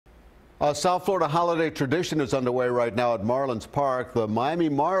A South Florida holiday tradition is underway right now at Marlins Park. The Miami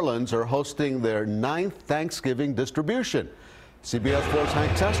Marlins are hosting their 9th Thanksgiving distribution. CBS 4's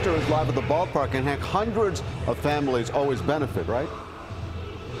Hank Tester is live at the ballpark, and Hank, hundreds of families always benefit, right?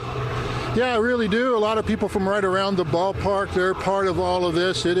 Yeah, I really do. A lot of people from right around the ballpark, they're part of all of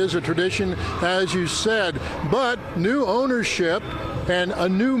this. It is a tradition, as you said, but new ownership and a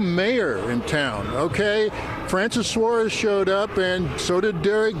new mayor in town, okay? Francis Suarez showed up, and so did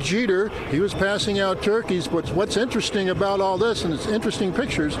Derek Jeter. He was passing out turkeys, but what's interesting about all this, and it's interesting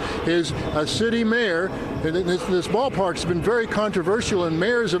pictures, is a city mayor. This ballpark's been very controversial, and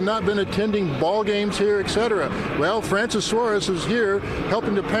mayors have not been attending ball games here, etc. Well, Francis Suarez is here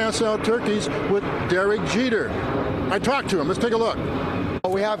helping to pass out turkeys with Derek Jeter. I talked to him. Let's take a look.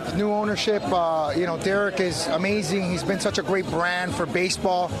 We have new ownership. Derek is amazing. He's been such a great brand for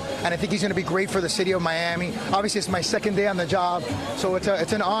baseball, and I think he's going to be great for the city of Miami. Obviously, it's my second day on the job, so it's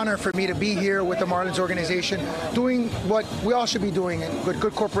an honor for me to be here with the Marlins organization, doing what we all should be doing, and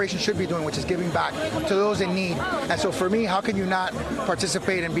good corporations should be doing, which is giving back to those in need. And so for me, how can you not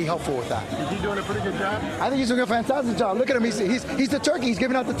participate and be helpful with that? Is he doing a pretty good job? I think he's doing a fantastic job. Look at him. He's the turkey. He's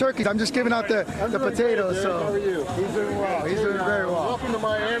giving out the turkeys. I'm just giving out the potatoes. Great, so how are you? He's doing well. He's doing very well. Welcome to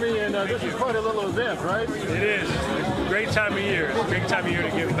Miami, and this is quite a little event, right? It is. It's a great time of year. It's a great time of year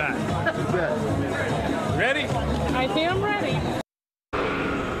to give back. Ready? I think I'm ready.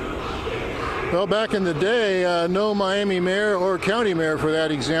 Well, back in the day, no Miami mayor or county mayor, for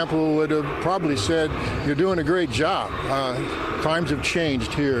that example, would have probably said, you're doing a great job. Times have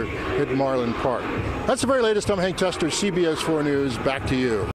changed here at Marlins Park. That's the very latest. I'm Hank Tester, CBS 4 News. Back to you.